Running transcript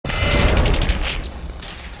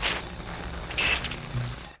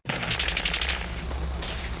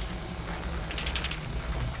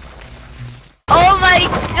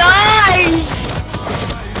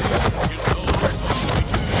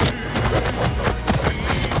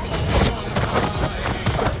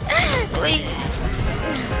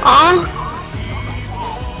Huh?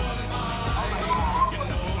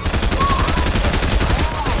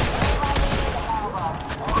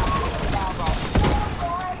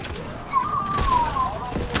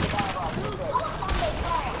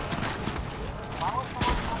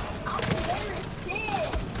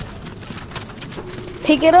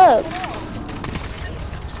 Pick it up.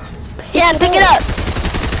 Yeah, pick it up.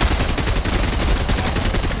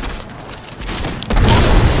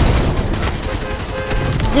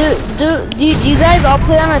 Do you guys all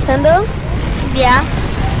play on Nintendo? Yeah.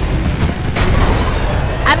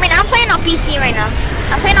 I mean, I'm playing on PC right now.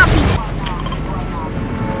 I'm playing on PC.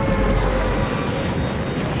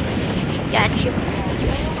 Got you.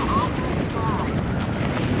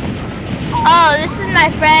 Oh, this is my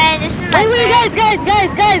friend. This is my friend. Wait,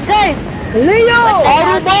 guys. Leo! What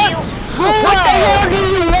the hell do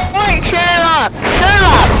you want?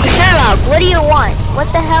 Sherlock, what do you want? What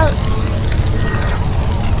the hell?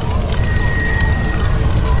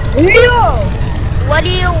 Leo! What do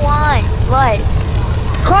you want? What?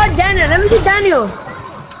 Call Daniel. Let me see Daniel.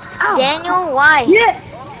 Ow. Daniel, why? Yeah.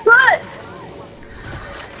 Plus.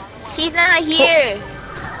 He's not here.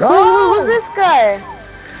 Who's this guy?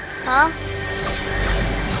 Huh?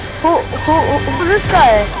 Who's this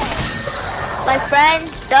guy? My friend,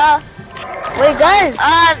 stuff. Wait, guys.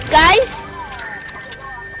 Guys?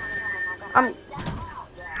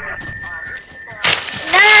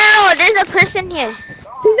 No, there's a person here.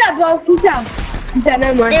 Peace out, bro. Peace out.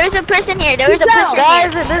 Never mind. There's a person here. There's a person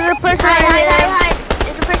Guys, here. there's a person Hi.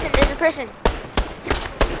 There's a person.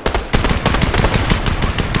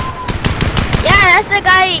 Yeah, that's the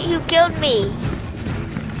guy who killed me.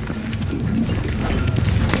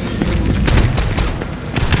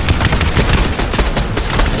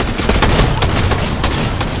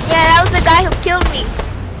 Yeah, that was the guy who killed me.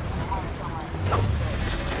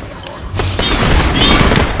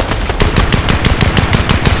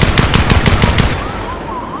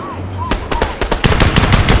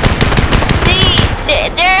 See,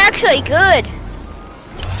 they're actually good.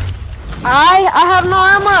 I have no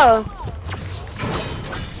ammo.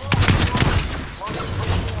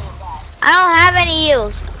 I don't have any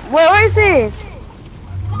heals. Where is he?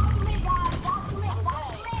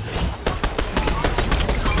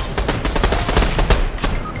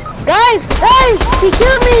 Guys, he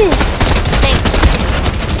killed me. Thanks.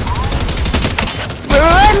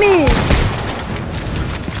 Revive me.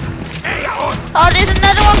 Oh, there's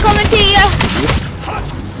another one coming to you.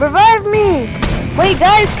 Revive me. Wait,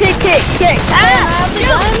 guys, kick. Ah!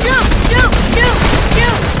 Shoot!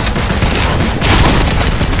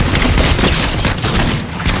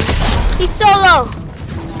 He's so low.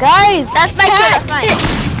 Guys, That's my cat, kid. That's mine.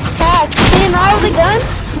 Cat, can I have the gun?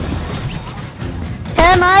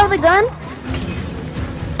 Can I have the gun?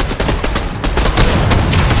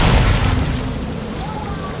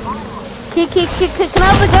 Can I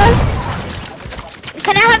have the gun?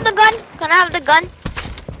 Can I have the gun? Can I have the gun?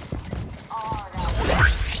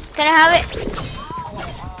 Can I have it?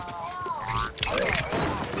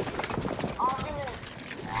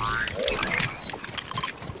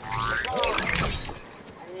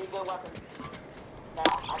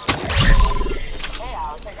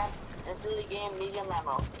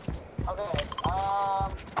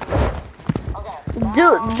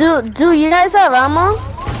 Do you guys have ammo?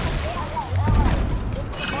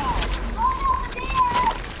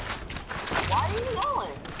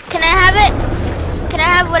 Can I have it? Can I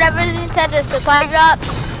have whatever's inside the supply drop?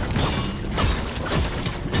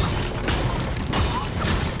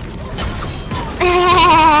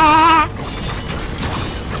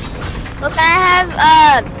 Well, can I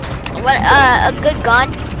have a good gun?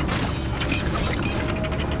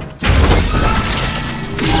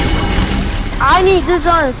 I need good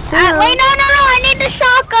guns too. Wait, no, I need the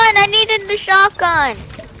shotgun. I needed the shotgun.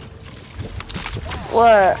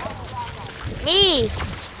 What? Me.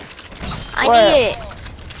 I What? need it.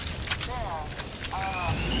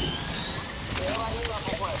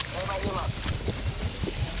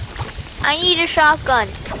 I need a shotgun.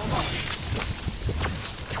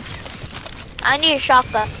 I need a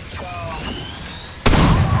shotgun.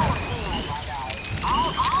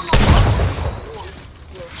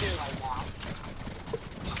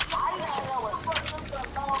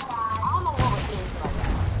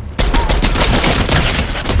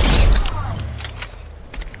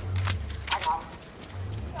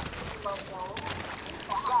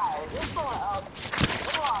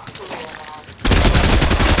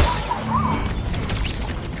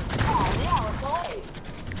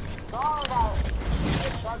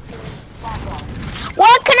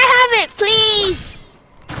 What? Can I have it, please?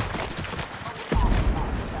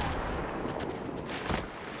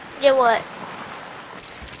 Get what?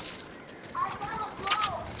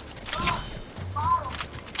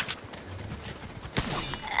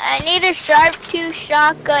 I need a sharp 2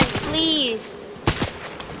 shotgun, please.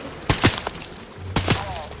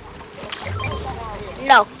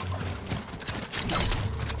 No.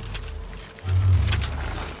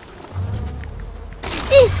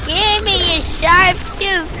 Just give me a sharp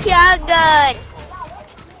 2 shotgun.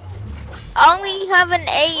 I only have an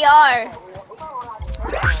AR.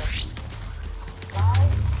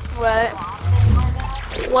 What?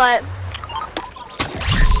 What?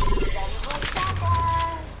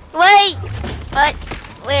 Wait! What?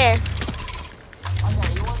 Where?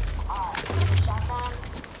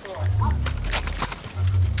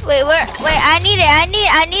 Wait, where? Wait, I need it.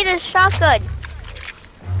 I need a shotgun.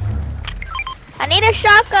 I need a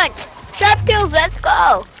shotgun. Sharp 2s, let's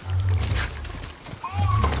go.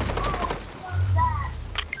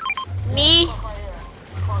 Me?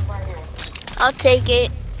 I'll take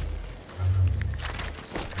it.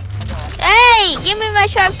 Hey, give me my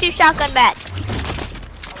sharp 2 shotgun back.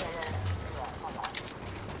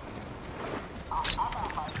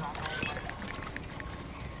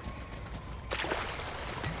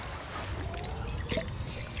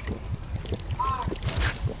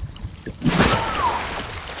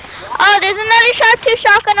 Oh, there's another sharp 2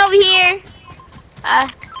 shotgun over here.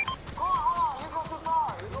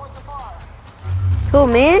 Who,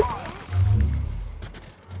 me?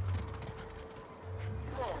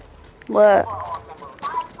 What?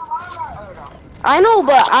 I know,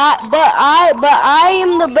 but I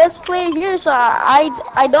am the best player here, so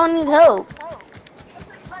I don't need help.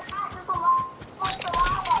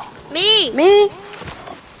 Me? Me?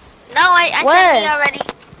 No, I sent you already.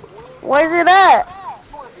 Where's it at?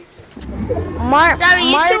 Sorry,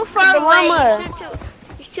 you're too far away. Llama.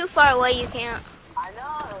 You're too far away. You can't. I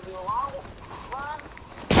know. It'll be a long run.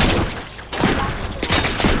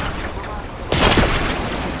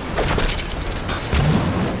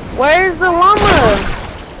 Where's the llama?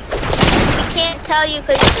 I can't tell you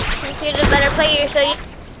because since you're the better player, so you.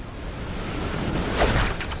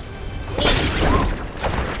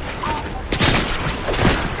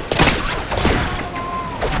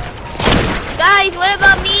 Guys, what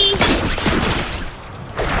about me?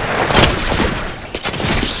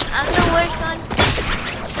 I'm the worst one.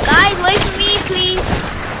 Guys, wait for me, please.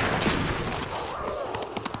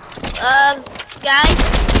 Guys.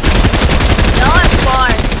 Y'all are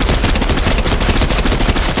far.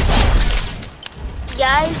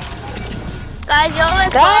 Guys, y'all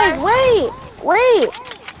are far. Guys, wait. Wait.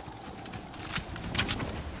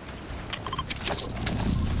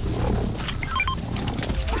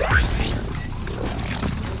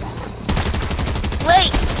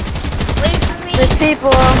 Wait for me. There's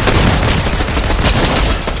people.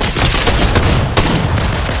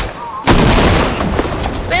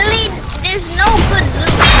 Really? There's no good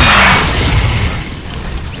loot.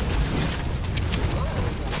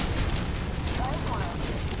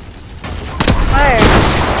 Where?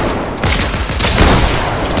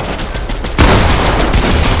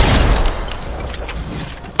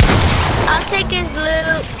 I'll take his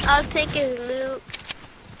loot. I'll take his loot.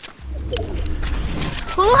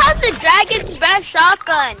 Who has the dragon's breath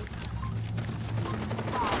shotgun?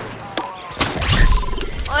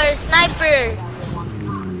 Or a sniper?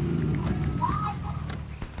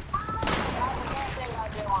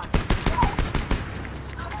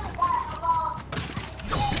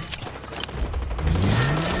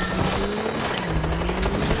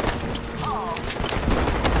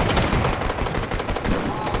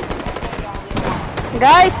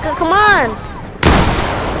 Guys, come on.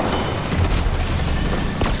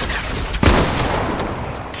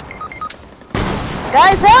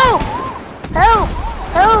 Guys, help! Help!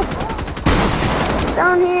 Help!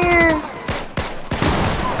 Down here.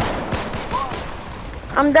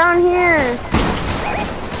 I'm down here.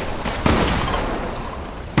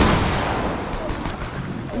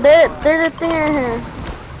 There's a thing in here.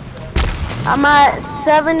 I'm at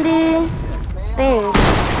 70 things.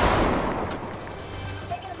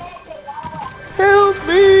 Help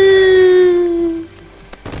me!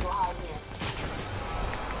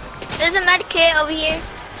 There's a med kit over here.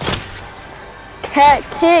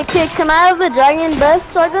 Kit, can I have the dragon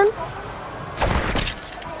best shotgun?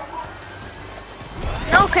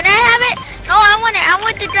 No, can I have it? No, I want it. I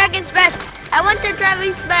want the dragon's breath. I want the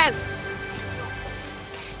dragon's breath.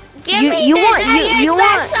 Give me the dragon's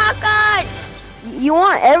breath shotgun. You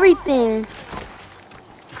want everything.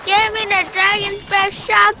 Give me the dragon's breath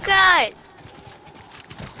shotgun.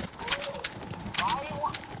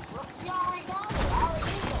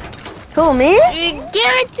 Who, me? You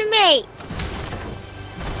give it to me.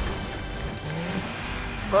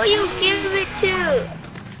 Who you give it to?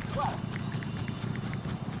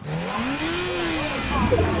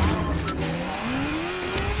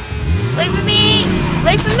 Wait for me!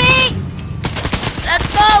 Wait for me! Let's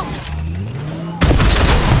go!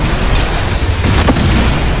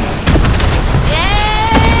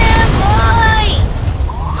 Yeah, boy!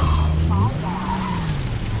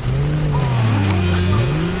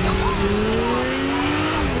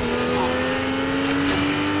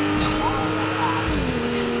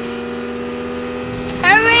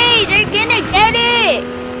 Hurry! They're gonna get it!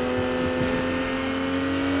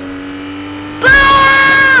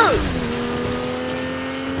 Boost!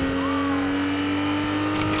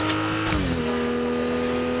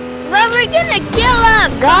 Well, we're gonna kill them!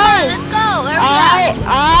 Guys, Let's go! Hurry up!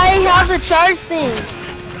 I have the charge thing.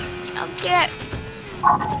 Okay.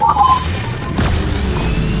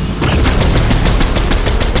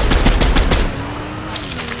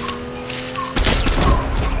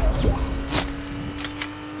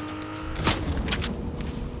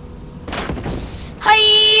 Hi.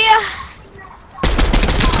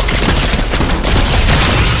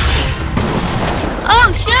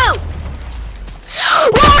 Oh shoot!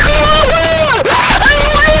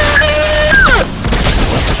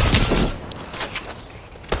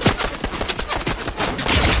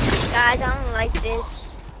 Guys, I don't like this.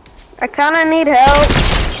 I kind of need help.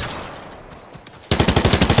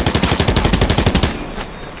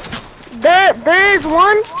 There's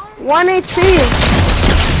one HP.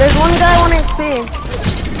 There's one guy, 1 HP.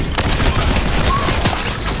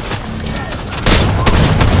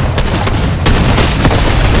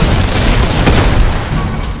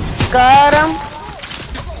 Got him.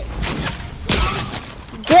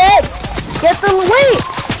 Get the wait.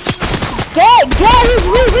 Get his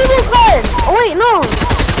revival card. Oh wait, no.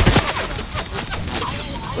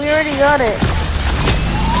 We already got it.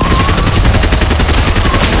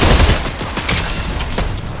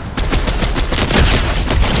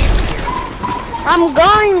 I'm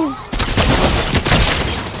going.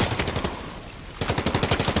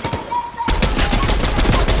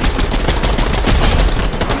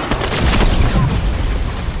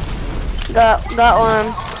 Got one.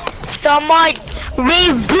 Someone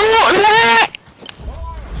reboot it!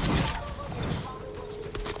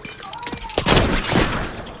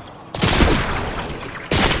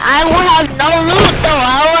 I will have no loot though.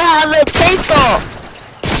 I will have a pistol.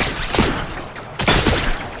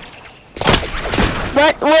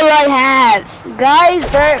 What will I have? Guys,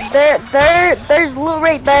 there's loot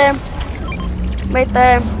right there. Right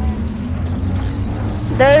there.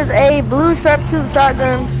 There's a blue sharp tooth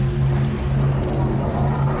shotgun.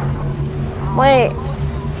 Wait,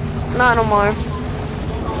 not no more.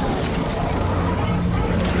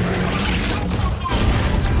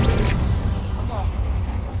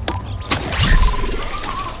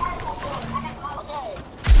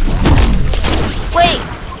 Wait,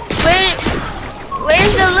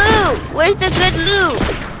 where's the loot? Where's the good loot?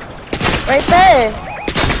 Right there,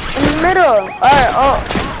 in the middle. Alright, oh,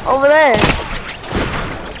 over there.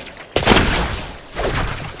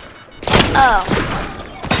 Oh.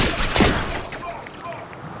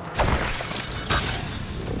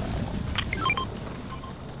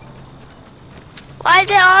 Why is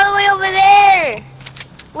it all the way over there?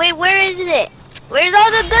 Wait, where is it? Where's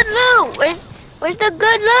all the good loot? Where's the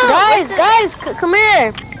good loot? Guys, come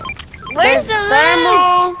here. Where's the loot?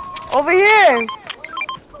 Thermal over here.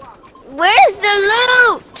 Where's the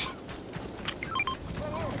loot?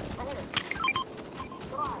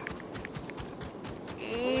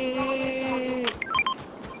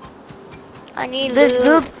 I need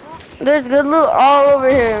loot. There's good loot all over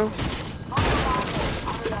here.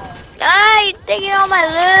 Ah, you're taking all my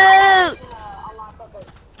loot.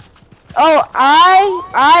 Oh,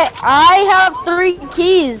 I have 3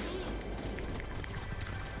 keys.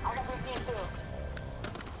 I got 3 keys too.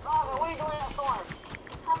 Dog, what are you doing at Storm?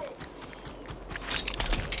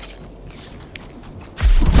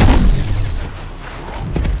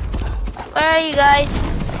 Where are you guys?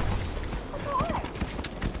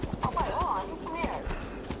 Oh, wait, hold on. You come here.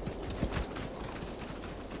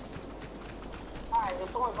 Alright, the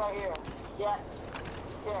Storm's right here. Yeah.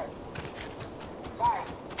 Here. Alright.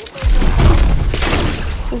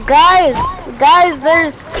 Guys,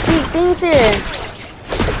 there's things here.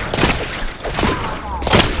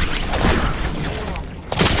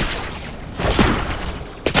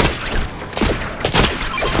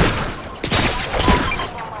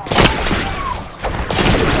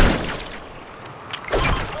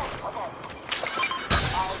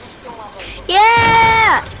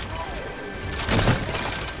 Yeah!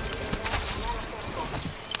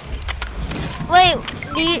 Wait,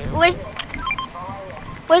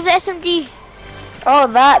 Where's the SMG? Oh,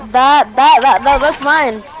 that's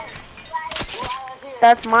mine.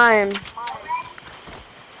 That's mine.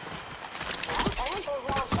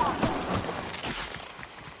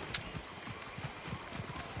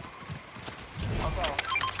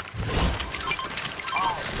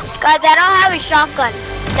 Guys, I don't have a shotgun.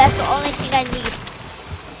 That's the only thing I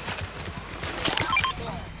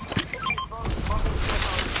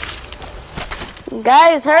need.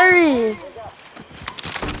 Guys, hurry.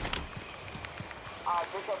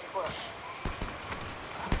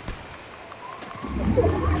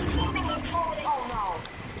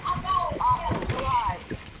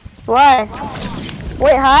 Why?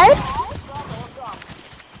 Wait, hide?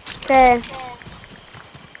 Okay.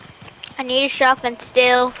 I need a shotgun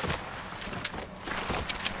still.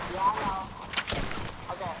 Yeah, I know.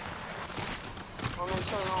 Okay. We'll make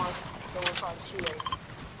sure no one tries to shoot us.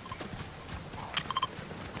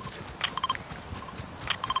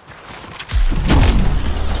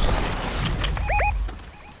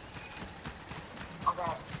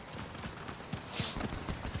 Okay.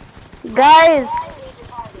 Guys,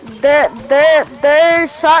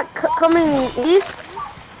 there's shot coming east.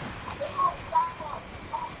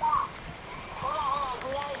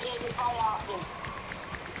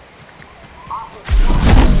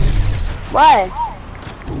 Why?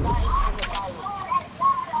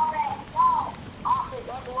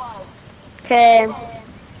 Okay.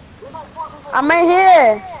 I'm right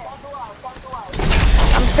here.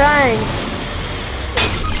 I'm trying.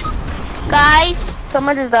 Guys,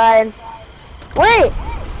 Someone just died. Wait!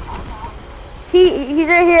 He's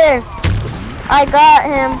right here. I got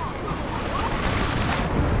him.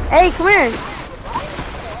 Hey, come here.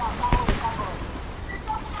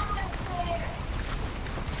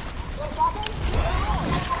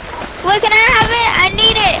 wait, can I have it? I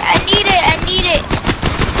need it. I need it. I need it.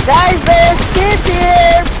 Guys, there's kids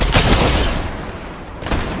here.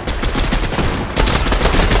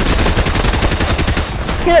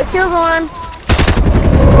 Kill one.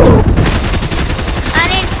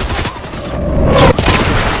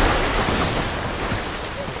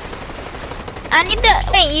 I need the.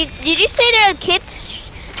 Wait, did you say there are kids?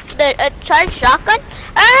 A charged shotgun?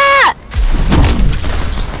 Ah!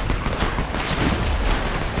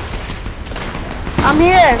 I'm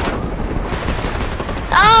here.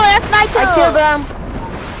 Oh, that's my kill. I killed them.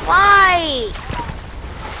 Why?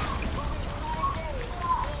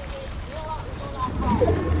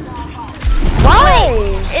 Why?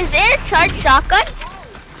 Wait, is there a charged shotgun?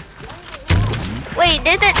 Wait,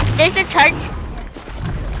 there's a charge.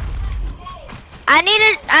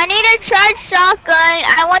 I need a charged shotgun.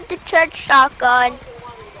 I want the charged shotgun.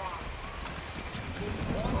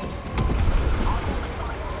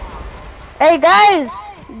 Hey guys,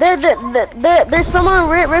 there's someone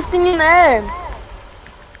rifting in the air.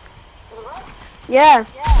 Yeah.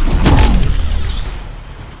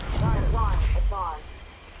 It's gone.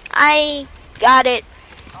 I got it.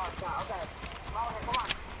 Oh, it's gone. Okay. Okay, come on.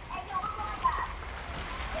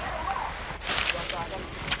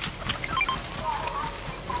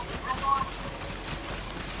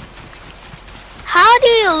 How do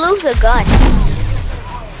you lose a gun?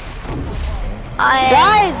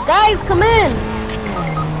 Guys, come in.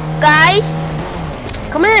 Guys,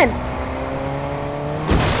 Come in.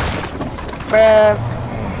 Bruh.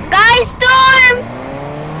 guys, storm!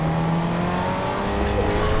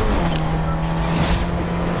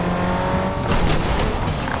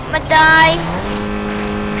 I'ma die.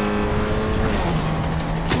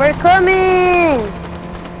 We're coming.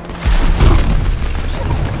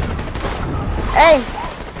 Hey.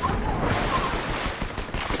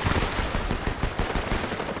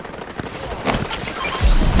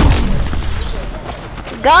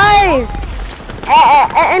 Guys,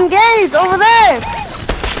 engage over there.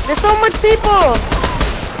 There's so much people.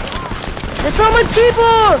 There's so much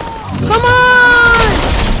people. Come on.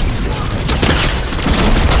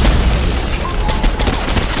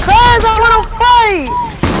 Cause I want to fight.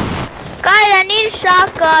 Guys, I need a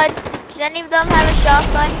shotgun. Does any of them have a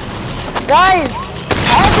shotgun? Guys,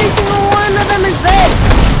 every single one of them is dead.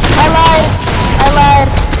 I lied.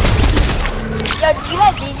 Yo, do you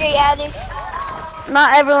have DJ added?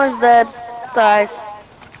 Not everyone's dead. Sorry.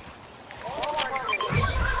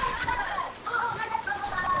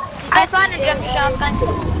 I found a jump shotgun.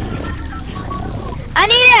 I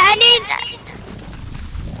need it.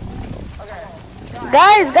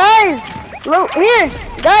 Guys, look here.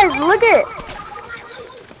 Guys, look it.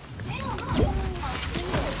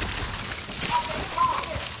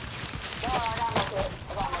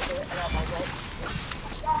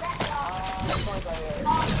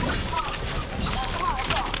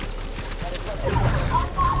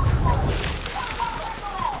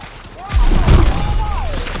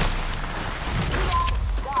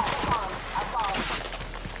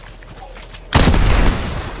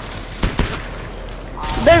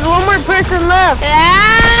 one person left.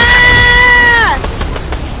 Ah!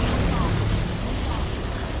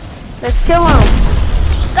 Let's kill him.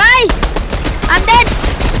 Guys, I'm dead.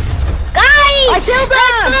 Guys, I killed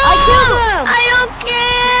him. let's go. I killed him. I don't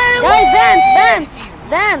care. Guys, Woo! dance. Dance.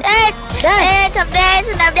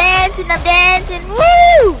 I'm dancing.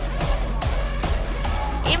 Woo!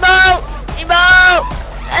 Emo.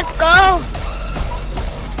 Let's go.